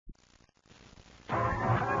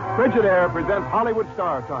Frigidaire presents Hollywood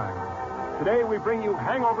Star Time. Today we bring you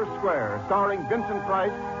Hangover Square, starring Vincent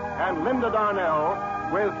Price and Linda Darnell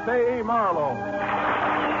with Fay Marlowe.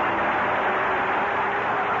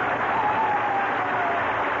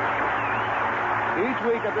 Each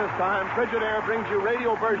week at this time, Frigidaire brings you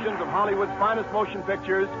radio versions of Hollywood's finest motion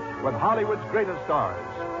pictures with Hollywood's greatest stars.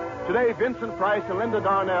 Today, Vincent Price and Linda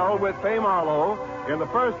Darnell with Fay Marlowe in the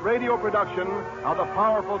first radio production of the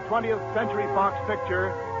powerful 20th Century Fox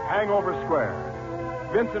picture, Hangover Square.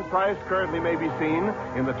 Vincent Price currently may be seen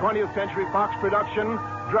in the 20th Century Fox production,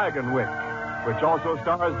 Dragon Witch, which also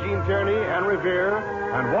stars Gene Tierney, Anne Revere,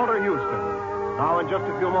 and Walter Houston. Now, in just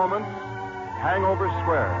a few moments, Hangover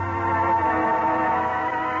Square.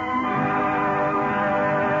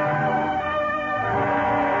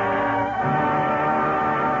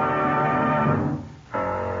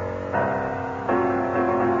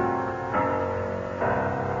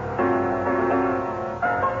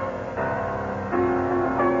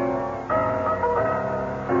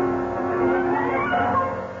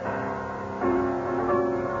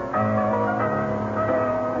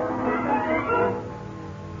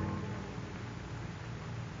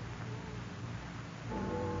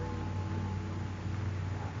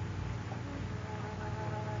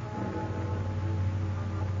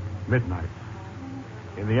 Midnight.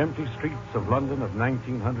 In the empty streets of London of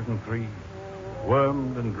 1903,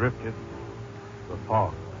 wormed and drifted the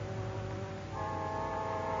fog.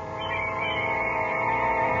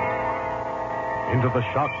 Into the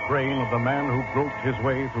shocked brain of the man who groped his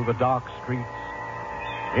way through the dark streets,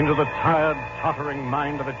 into the tired, tottering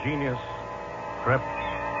mind of a genius, crept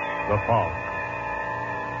the fog.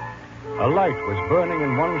 A light was burning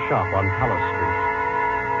in one shop on Palace Street.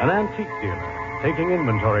 An antique dealer taking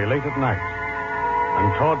inventory late at night.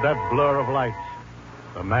 And toward that blur of light,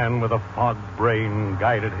 the man with a fogged brain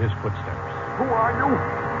guided his footsteps. Who are you?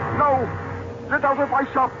 No! Get out of my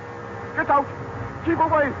shop! Get out! Keep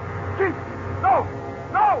away! Keep! No!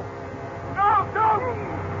 No! No! No!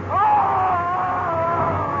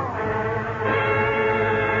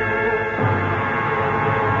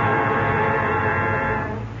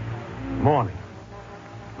 Morning.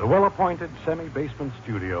 The well-appointed semi-basement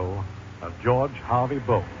studio of George Harvey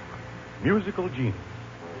Bow, musical genius,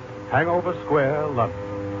 Hangover Square, London.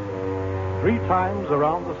 3 times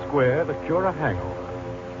around the square to cure a hangover,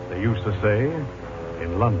 they used to say,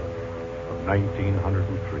 in London of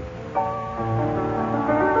 1903.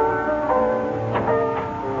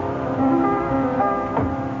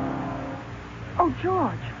 Oh,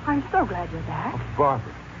 George, I'm so glad you're back. Oh,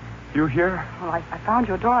 Barbara, you here? Well, I found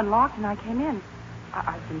your door unlocked and I came in.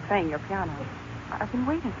 I've been playing your piano. I've been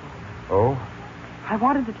waiting for you. Oh? I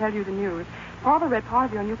wanted to tell you the news. Father read part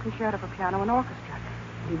of your new concerto for piano and orchestra.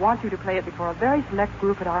 He wants you to play it before a very select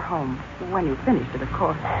group at our home. When you've finished it, of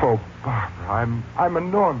course. Oh, Barbara, I'm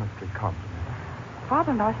enormously complimented.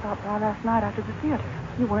 Father and I stopped by last night after the theater.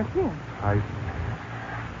 You weren't here.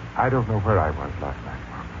 I don't know where I was last night,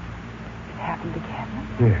 Barbara. It happened again?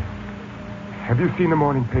 Yes. Have you seen the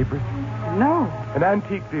morning papers? No. An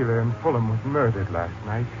antique dealer in Fulham was murdered last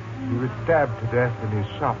night. He was stabbed to death and his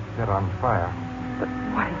shop set on fire. But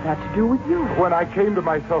what has that to do with you? When I came to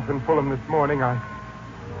myself in Fulham this morning, I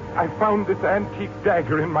found this antique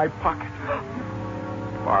dagger in my pocket.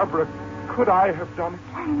 Barbara, could I have done it?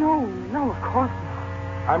 Oh, no, of course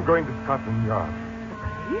not. I'm going to Scotland Yard. The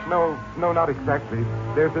police? No, not exactly.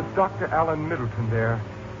 There's a Dr. Alan Middleton there.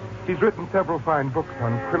 He's written several fine books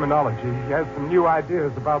on criminology. He has some new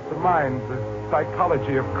ideas about the mind, the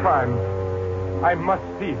psychology of crime. I must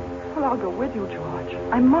see him. Well, I'll go with you, George.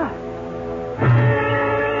 I must.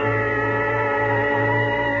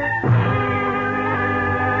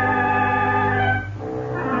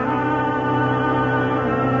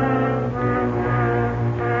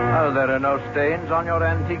 Oh, there are no stains on your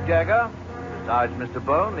antique dagger. Besides, Mr.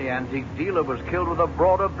 Bone, the antique dealer was killed with a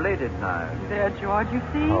broader bladed knife. There, George, you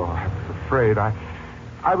see? Oh, I was afraid.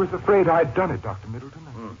 I was afraid I'd done it, Dr. Middleton.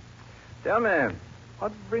 Tell me,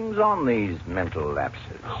 what brings on these mental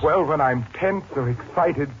lapses? Well, when I'm tense or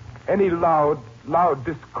excited, any loud,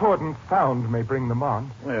 discordant sound may bring them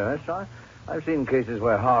on. Yes, I've seen cases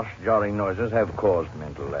where harsh, jarring noises have caused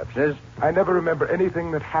mental lapses. I never remember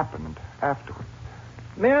anything that happened afterwards.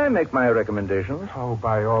 May I make my recommendations? Oh,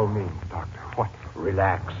 by all means, Doctor. What?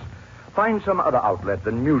 Relax. Find some other outlet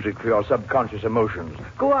than music for your subconscious emotions.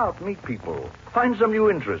 Go out, meet people. Find some new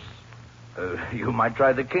interests. You might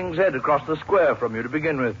try the King's Head across the square from you to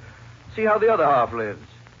begin with. See how the other half lives.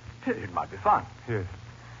 It might be fun. Yes.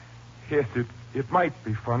 Yes, it might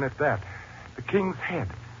be fun at that. The King's Head.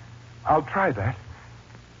 I'll try that.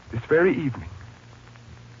 This very evening.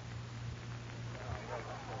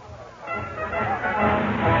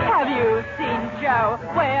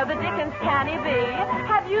 Joe. Where the dickens can he be?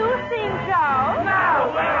 Have you seen Joe?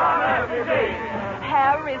 No, where on earth is he?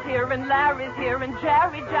 Harry's here and Larry's here and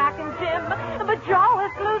Jerry, Jack, and Jim. But Joe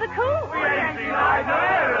has flew the coop. We ain't seen eyes or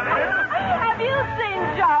air of him. Have you seen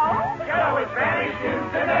Joe? Joe is vanished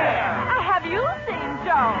into there. Have you seen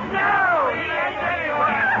Joe? No, he ain't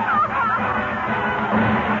anywhere.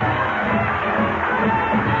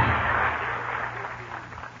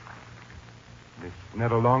 Miss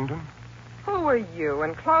Netta Longdon? Who are you?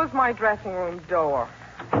 And close my dressing room door.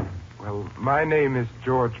 Well, my name is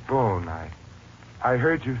George Bone. I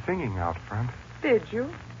heard you singing out front. Did you?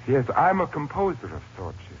 Yes, I'm a composer of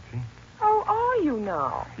sorts, you see. Oh, are you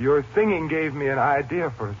now? Your singing gave me an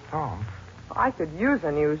idea for a song. I could use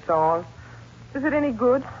a new song. Is it any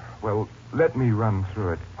good? Well, let me run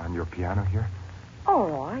through it on your piano here. All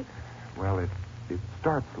right. Well, it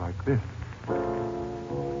starts like this.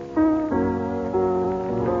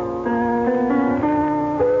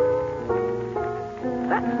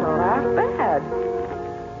 That's not half bad.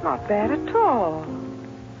 Not bad at all.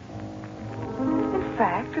 In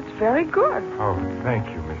fact, it's very good. Oh, thank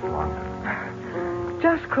you, Miss Longdon.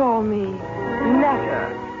 Just call me Netta,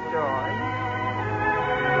 George.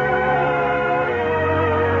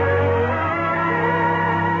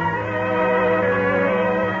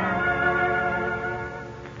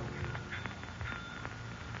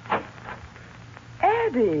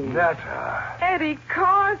 Eddie. Netta. Eddie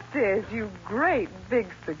Carstairs, you great, big,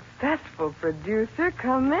 successful producer.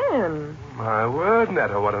 Come in. My word,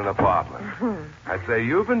 Netta, what an apartment. I'd say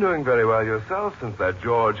you've been doing very well yourself since that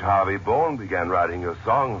George Harvey Bone began writing your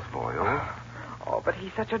songs for you. Oh, but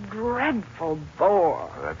he's such a dreadful bore.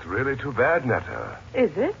 That's really too bad, Netta.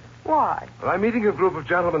 Is it? Why? Well, I'm meeting a group of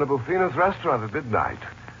gentlemen at Buffino's restaurant at midnight.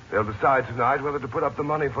 They'll decide tonight whether to put up the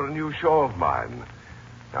money for a new show of mine.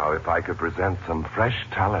 Now, if I could present some fresh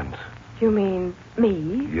talent. You mean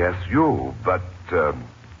me? Yes, you, but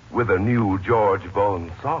with a new George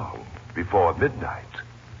Bone song before midnight.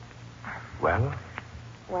 Well?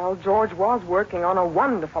 Well, George was working on a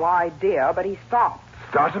wonderful idea, but he stopped.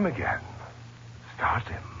 Start him again. Start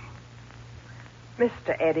him.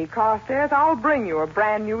 Mr. Eddie Carstairs, I'll bring you a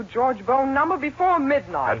brand new George Bone number before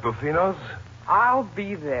midnight. At Buffino's? I'll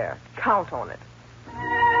be there. Count on it.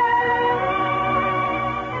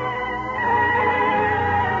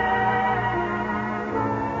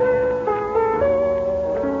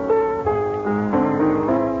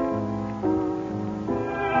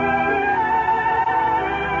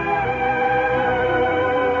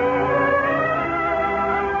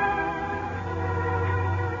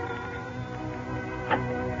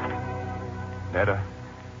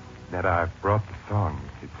 Netta, I've brought the song.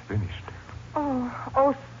 It's finished.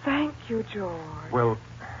 Oh, thank you, George. Well,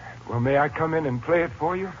 may I come in and play it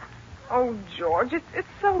for you? Oh, George, it's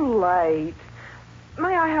so late.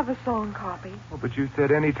 May I have the song copy? Oh, but you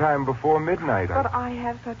said any time before midnight. But I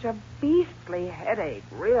have such a beastly headache,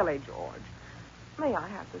 really, George. May I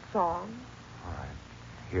have the song? All right.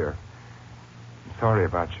 Here. I'm sorry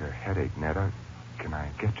about your headache, Netta. Can I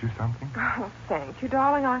get you something? Oh, thank you,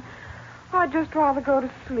 darling. I'd just rather go to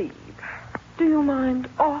sleep. Do you mind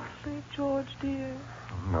awfully, George, dear?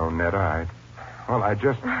 Oh, no, Netta, I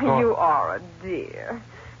just thought... You are a dear.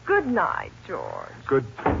 Good night, George. Good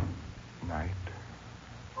night.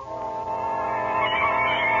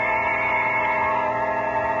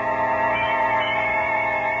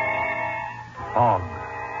 Fog.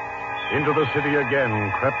 Into the city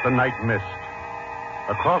again crept the night mist.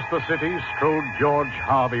 Across the city strode George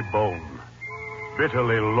Harvey Bone,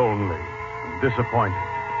 bitterly lonely and disappointed.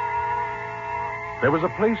 There was a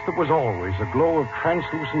place that was always a glow of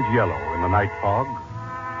translucent yellow in the night fog,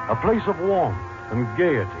 a place of warmth and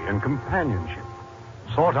gaiety and companionship,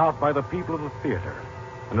 sought out by the people of the theater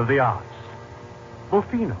and of the arts.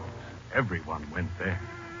 Buffino's. Everyone went there.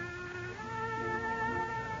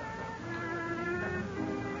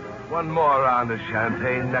 One more round of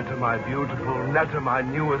champagne, Netta, my beautiful, Netta, my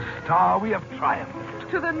newest star. We have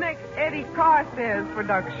triumphed. To the next Eddie Carstairs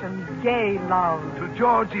production, Gay Love. To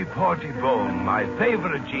Georgie Porgy Bone, my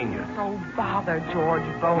favorite genius. Oh, bother George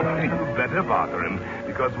Bone. You better bother him,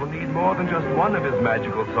 because we'll need more than just one of his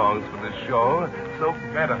magical songs for this show. So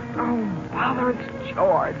better. Oh, bother, it's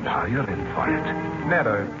George. Now you're in for it.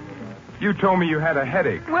 Netta, you told me you had a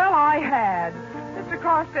headache. Well, I had. Mr.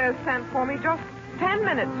 Carstairs sent for me just 10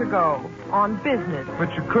 minutes ago on business.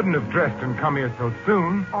 But you couldn't have dressed and come here so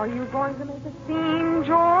soon. Are you going to make a scene,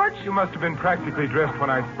 George? You must have been practically dressed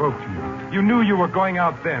when I spoke to you. You knew you were going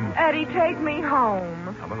out then. Eddie, take me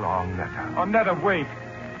home. Come along, Netta. Oh, Netta, wait.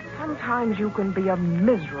 Sometimes you can be a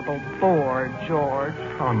miserable bore, George.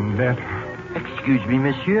 Oh, Netta. Excuse me,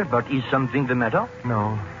 monsieur, but is something the matter?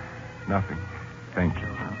 No, nothing. Thank you.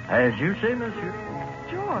 As you say, monsieur.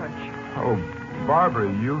 George. Oh,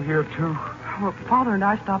 Barbara, you here too? Well, Father and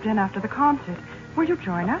I stopped in after the concert. Will you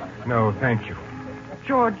join us? No, thank you.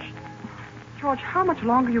 George, how much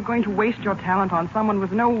longer are you going to waste your talent on someone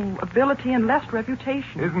with no ability and less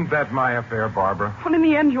reputation? Isn't that my affair, Barbara? Well, in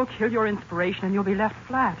the end, you'll kill your inspiration and you'll be left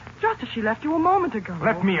flat, just as she left you a moment ago.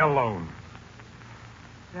 Let me alone.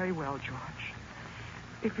 Very well, George.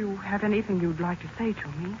 If you have anything you'd like to say to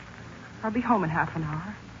me, I'll be home in half an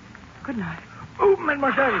hour. Good night. Oh,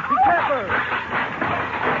 mademoiselle, be careful!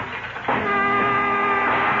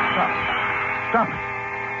 Stop it.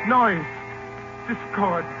 Noise.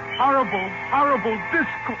 Discord. Horrible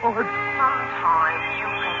discord. Sometimes you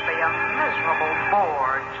can be a miserable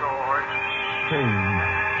bore, George. Shame.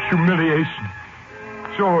 Humiliation.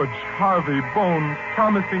 George Harvey Bone,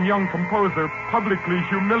 promising young composer, publicly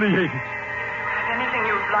humiliated. If you have anything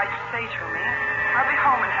you'd like to say to me, I'll be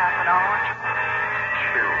home in half an hour.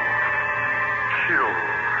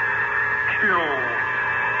 Kill.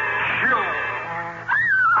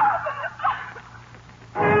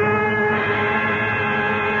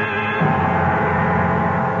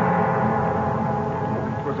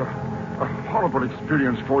 It was a horrible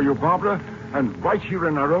experience for you, Barbara, and right here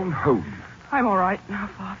in our own home. I'm all right now,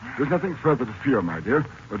 Father. There's nothing further to fear, my dear.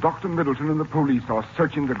 Dr. Middleton and the police are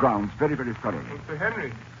searching the grounds very, very thoroughly. Mr.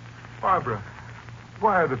 Henry. Barbara.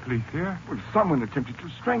 Why are the police here? Well, someone attempted to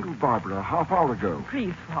strangle Barbara a half hour ago.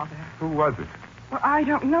 Please, Father. Who was it? Well, I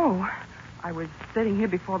don't know. I was sitting here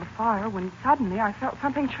before the fire when suddenly I felt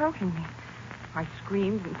something choking me. I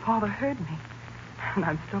screamed and Father heard me. And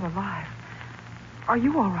I'm still alive. Are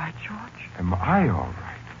you all right, George? Am I all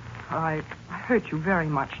right? I hurt you very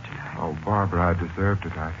much tonight. Oh, Barbara, I deserved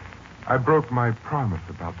it. I broke my promise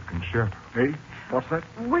about the concerto. Hey, what's that?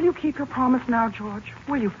 Will you keep your promise now, George?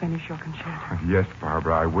 Will you finish your concerto? Yes,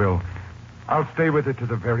 Barbara, I will. I'll stay with it to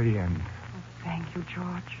the very end. Oh, thank you,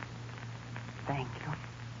 George. Thank you.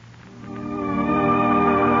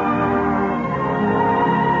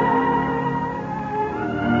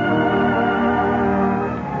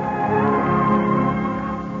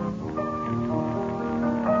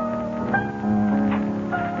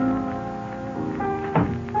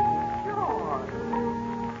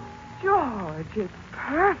 It's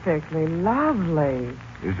perfectly lovely.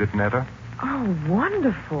 Is it, Netta? Oh,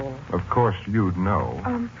 wonderful. Of course you'd know.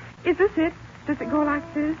 Is this it? Does it go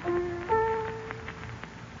like this?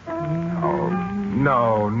 Oh,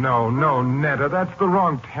 no, Netta. That's the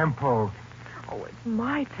wrong tempo. Oh, it's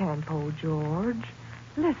my tempo, George.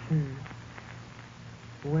 Listen.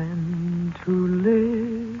 When two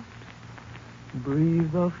lips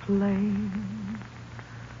breathe a flame,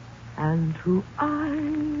 and two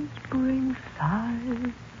eyes bring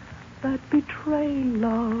sighs that betray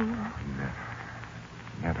love.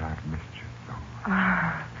 Netta, I've missed you so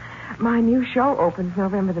much. My new show opens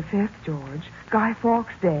November the 5th, George. Guy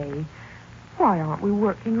Fawkes Day. Why aren't we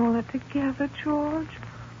working on it together, George?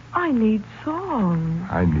 I need songs.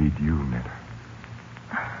 I need you, Netta.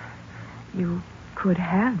 You could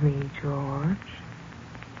have me, George.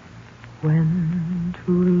 When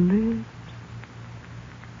two lips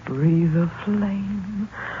breathe a flame.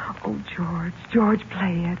 Oh, George,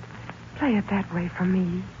 play it. Play it that way for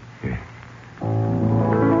me. Yeah.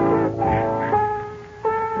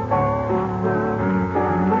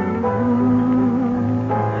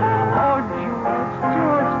 Oh,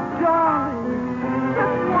 George, darling.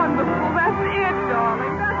 That's wonderful. That's it,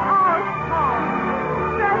 darling. That's our song.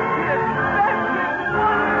 That's it.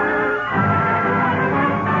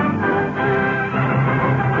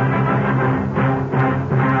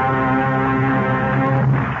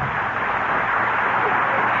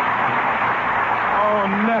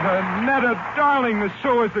 Netta, darling, the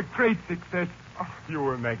show is a great success. Oh, you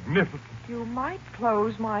were magnificent. You might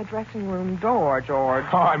close my dressing room door, George.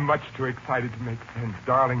 Oh, I'm much too excited to make sense,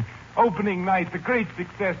 darling. Opening night, the great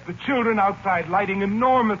success, the children outside lighting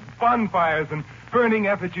enormous bonfires and burning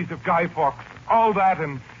effigies of Guy Fawkes. All that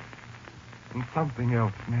and something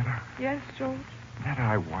else, Netta. Yes, George? Netta,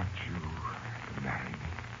 I want you to marry me.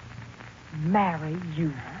 Marry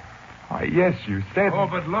you? Why, yes, you said... Oh,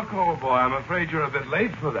 but look, old boy, I'm afraid you're a bit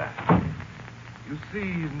late for that. You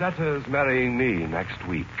see, Netta's marrying me next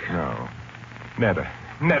week. No. Netta,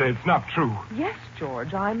 it's not true. Yes,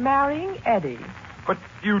 George, I'm marrying Eddie. But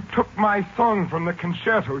you took my song from the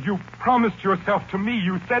concerto. You promised yourself to me.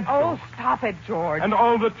 You said so. Oh, stop it, George. And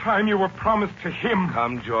all the time you were promised to him.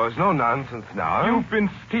 Come, George, no nonsense now. You've been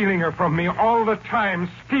stealing her from me all the time.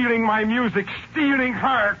 Stealing my music. Stealing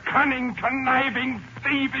her. Cunning, conniving,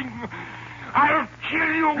 thieving. I'll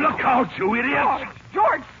kill you. Look out, you idiot!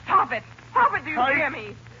 George, stop it. Stop it, do you hear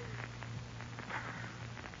me?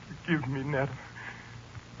 Forgive me, Netta.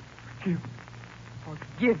 Forgive me.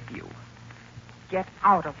 Forgive you. Get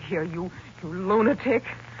out of here, you lunatic.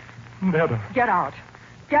 Netta. Get out.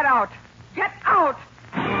 Get out. Get out!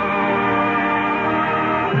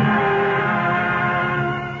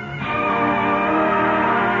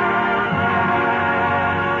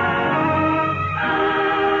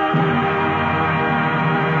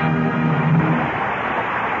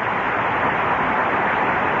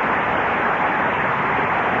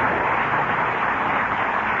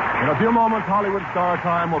 In a few moments, Hollywood Star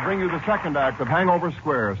Time will bring you the second act of Hangover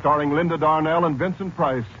Square, starring Linda Darnell and Vincent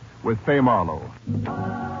Price with Fay Marlowe.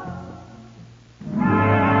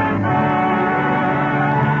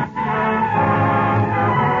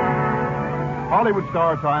 Hollywood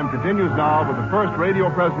Star Time continues now with the first radio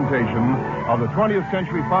presentation of the 20th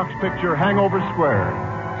Century Fox picture Hangover Square,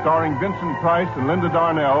 starring Vincent Price and Linda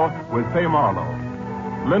Darnell with Fay Marlowe.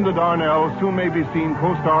 Linda Darnell soon may be seen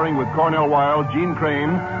co-starring with Cornell Wilde, Jeannie Crain,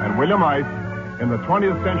 and William Ice in the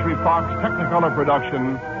 20th Century Fox Technicolor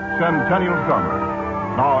production Centennial Summer.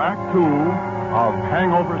 Now Act 2 of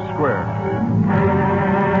Hangover Square.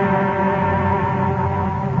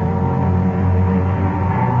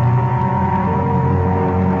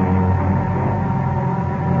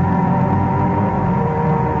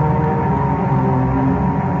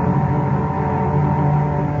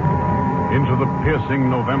 Into the piercing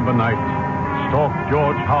November night stalked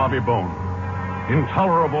George Harvey Bone.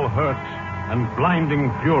 Intolerable hurt and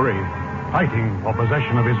blinding fury, fighting for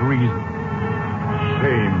possession of his reason.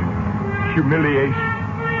 Shame, humiliation.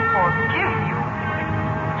 Forgive you.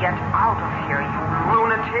 Get out of here, you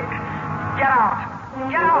lunatic. Get out.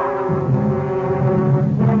 Get out.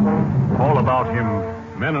 All about him,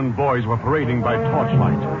 men and boys were parading by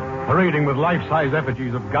torchlight, parading with life-size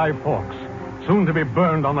effigies of Guy Fawkes, soon to be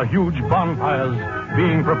burned on the huge bonfires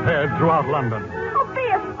being prepared throughout London. Oh, be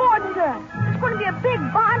a sport, sir. It's going to be a big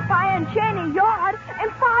bonfire in Cheney Yard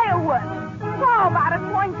and fireworks. How about it,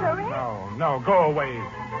 point, sir? No, go away.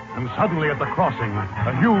 And suddenly at the crossing,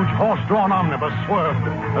 a huge horse-drawn omnibus swerved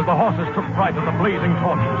as the horses took fright at the blazing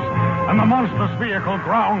torches, and the monstrous vehicle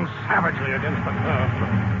ground savagely against the curb,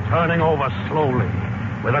 turning over slowly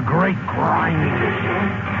with a great grind.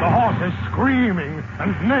 The horses screaming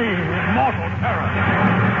and neighing in mortal terror.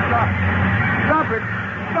 Stop it!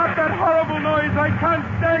 Stop that horrible noise! I can't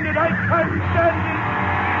stand it! I can't stand it!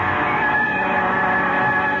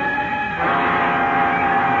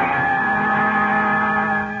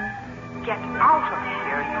 Get out of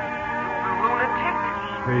here, you lunatic.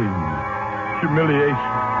 Shame. Humiliation.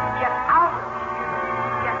 Get out of here.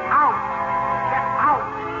 Get out. Get out.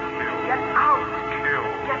 Get out. Kill.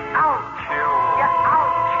 Get out. Kill. Get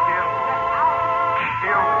out. Kill. Get out.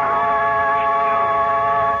 Kill.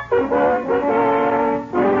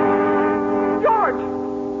 George!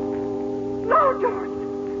 No, George!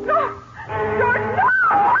 No! George, no!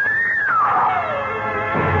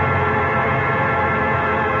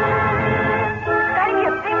 Gotta be a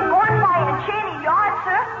big bonfire in Cheney Yard,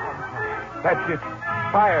 sir. That's it.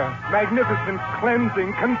 Fire. Magnificent,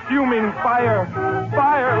 cleansing, consuming fire.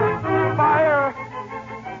 Fire. Fire.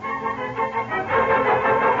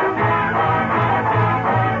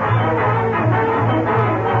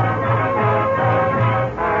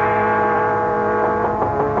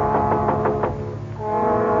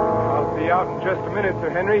 I'll be out in just a minute, Sir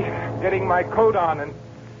Henry. Getting my coat on, and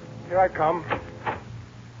here I come.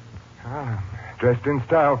 Dressed in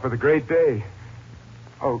style for the great day.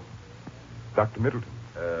 Oh, Dr. Middleton.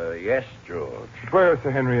 Yes, George. Where are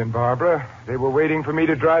Sir Henry and Barbara? They were waiting for me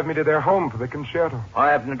to drive me to their home for the concerto. I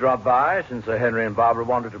happened to drop by since Sir Henry and Barbara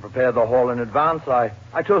wanted to prepare the hall in advance. I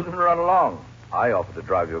told them to run along. I offered to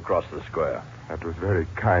drive you across the square. That was very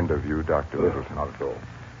kind of you, Dr. Middleton. Not at all.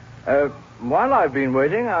 While I've been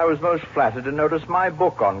waiting, I was most flattered to notice my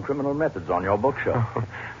book on criminal methods on your bookshelf.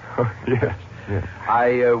 Yes.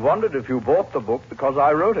 I wondered if you bought the book because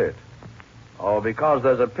I wrote it, or because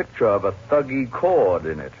there's a picture of a thuggy cord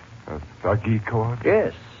in it. A thuggy cord?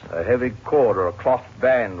 Yes, a heavy cord or a cloth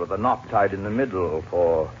band with a knot tied in the middle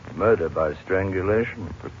for murder by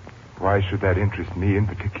strangulation. But why should that interest me in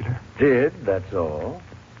particular? That's all.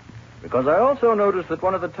 Because I also noticed that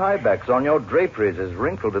one of the tiebacks on your draperies is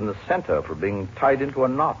wrinkled in the center for being tied into a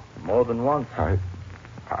knot more than once.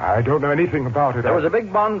 I don't know anything about it. There was a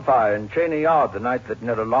big bonfire in Cheney Yard the night that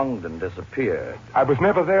Netta Longden disappeared. I was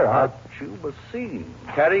never there. But you were seen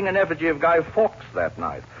carrying an effigy of Guy Fawkes that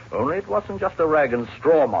night. Only it wasn't just a rag and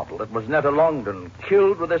straw model. It was Netta Longden,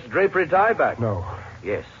 killed with this drapery tieback. No.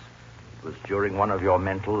 Yes. It was during one of your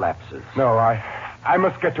mental lapses. No, I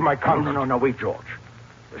must get to my concert. No, wait, George.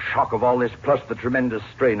 The shock of all this, plus the tremendous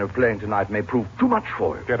strain of playing tonight, may prove too much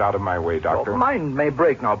for you. Get out of my way, Doctor. Your mind may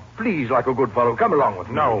break now. Please, like a good fellow, come along with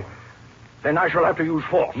me. No. Then I shall have to use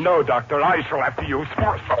force. No, Doctor, I shall have to use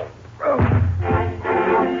force. Oh,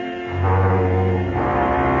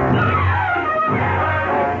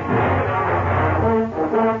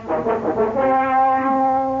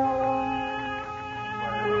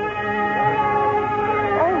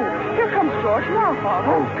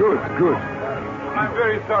 good. I'm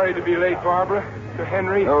very sorry to be late, Barbara. Sir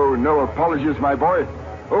Henry. Oh, no apologies, my boy.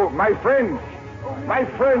 Oh, my friends.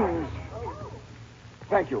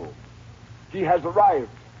 Thank you. He has arrived.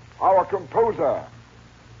 Our composer,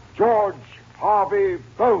 George Harvey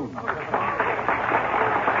Bones.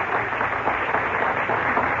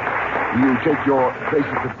 You take your place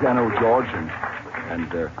at the piano, George,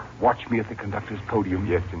 and watch me at the conductor's podium.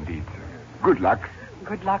 Yes, indeed, sir. Good luck.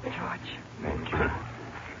 Good luck, George. Thank you.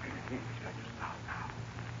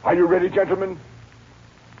 Are you ready, gentlemen?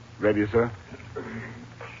 Ready, sir?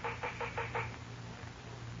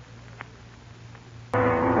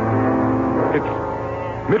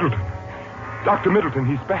 It's Middleton. Dr. Middleton,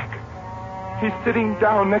 he's back. He's sitting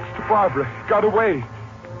down next to Barbara. He got away.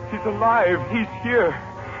 He's alive. He's here.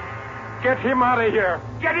 Get him out of here.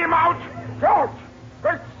 Get him out! George!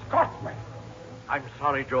 Great Scotsman! I'm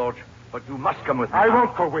sorry, George, but you must come with me. I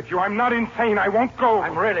won't go with you. I'm not insane. I won't go.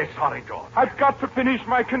 I'm really sorry, George. I've got to finish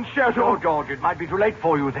my concerto. Oh, George, it might be too late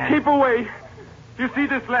for you then. Keep away. You see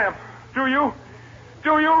this lamp, do you?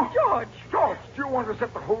 Do you? George, do you want to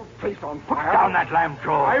set the whole place on Put fire? down that lamp,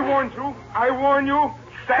 George. I warned you. I warn you.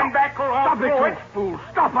 Stand back or I'll Stop it, throw you fool.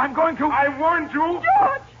 Stop, I'm going to... I warned you.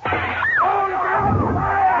 George!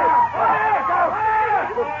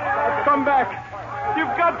 Come back.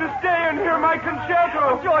 You've got to stay and hear my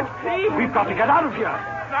concerto. George, please. We've got to get out of here.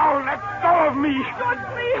 Now let go of me. George,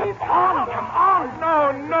 please! Come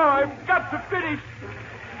on. No, I've got to finish.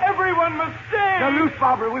 Everyone must stay. Now, loose,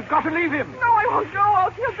 Barbara. We've got to leave him. No, I won't go.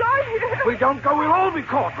 He'll die here. If we don't go, we'll all be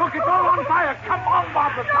caught. Look, it's all on fire. Come on,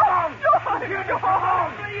 Barbara. Come on. George! Come on.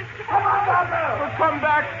 Please, Come on, Barbara. But come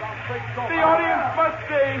back. The audience must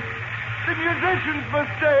stay. The musicians must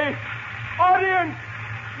stay. Audience,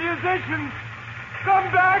 musicians, come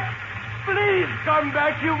back. Please come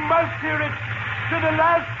back. You must hear it. To the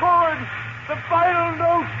last chord. The final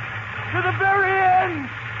note. To the very end.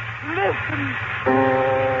 Listen.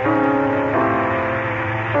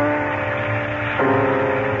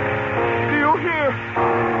 Do you hear?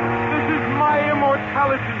 This is my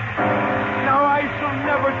immortality. Now I shall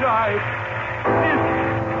never die.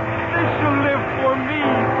 This shall live for me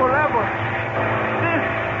forever.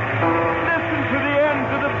 Listen to the end,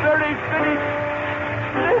 to the very finish.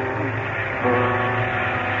 Listen.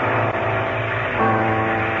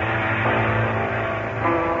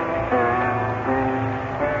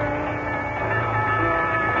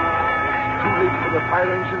 The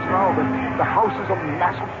fire engines now. The house is a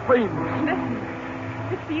mass of flames. Listen.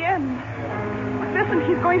 It's the end. Listen,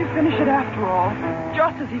 he's going to finish it after all.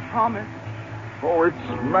 Just as he promised. Oh,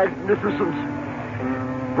 it's magnificent.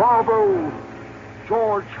 Bravo,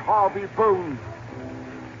 George Harvey Bones.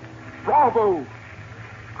 Bravo.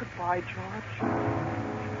 Goodbye, George.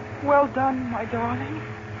 Well done, my darling.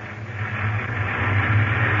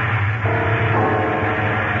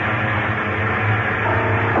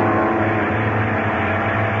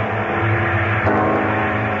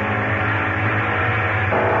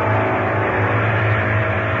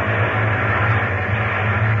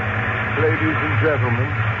 Ladies and gentlemen,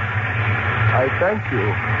 I thank you.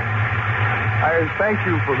 I thank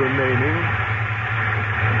you for remaining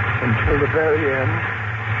until the very end.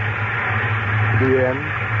 The end.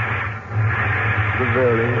 The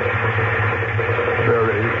very,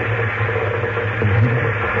 very end.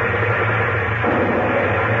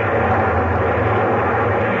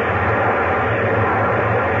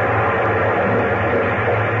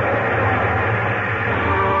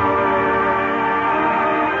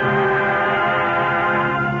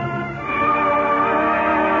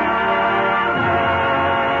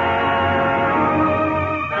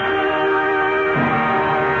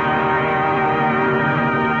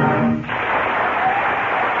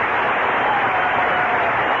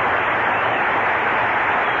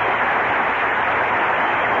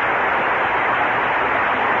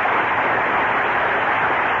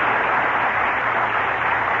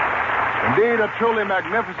 Indeed, a truly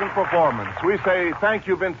magnificent performance. We say thank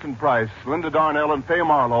you, Vincent Price, Linda Darnell, and Fay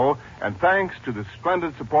Marlowe, and thanks to the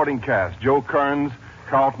splendid supporting cast, Joe Kearns,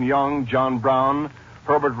 Carlton Young, John Brown,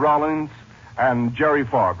 Herbert Rollins, and Jerry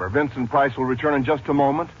Farber. Vincent Price will return in just a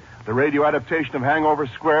moment. The radio adaptation of Hangover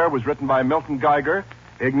Square was written by Milton Geiger.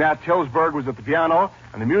 Ignat Tilsberg was at the piano,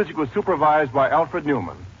 and the music was supervised by Alfred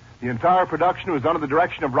Newman. The entire production was under the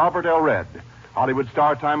direction of Robert L. Redd. Hollywood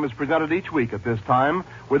Star Time is presented each week at this time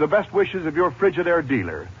with the best wishes of your Frigidaire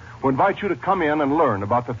dealer, who invites you to come in and learn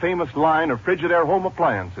about the famous line of Frigidaire home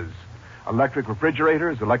appliances. Electric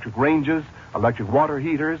refrigerators, electric ranges, electric water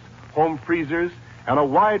heaters, home freezers, and a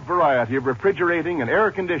wide variety of refrigerating and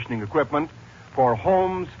air conditioning equipment for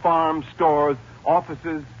homes, farms, stores,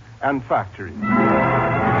 offices, and factories.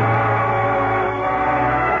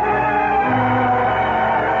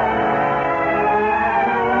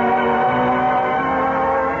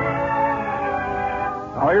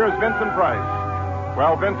 Now here's Vincent Price.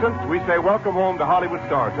 Well, Vincent, we say welcome home to Hollywood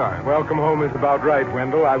Star Time. Welcome home is about right,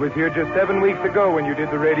 Wendell. I was here just 7 weeks ago when you did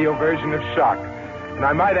the radio version of Shock. And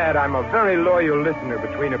I might add, I'm a very loyal listener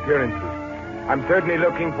between appearances. I'm certainly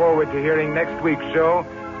looking forward to hearing next week's show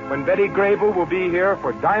when Betty Grable will be here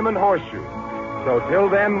for Diamond Horseshoe. So till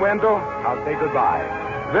then, Wendell, I'll say goodbye.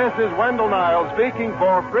 This is Wendell Niles speaking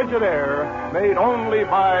for Frigidaire, made only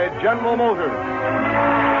by General Motors.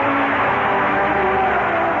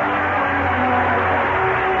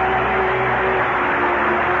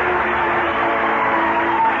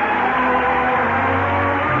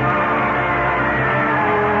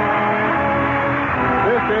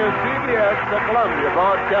 The Columbia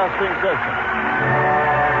Broadcasting System.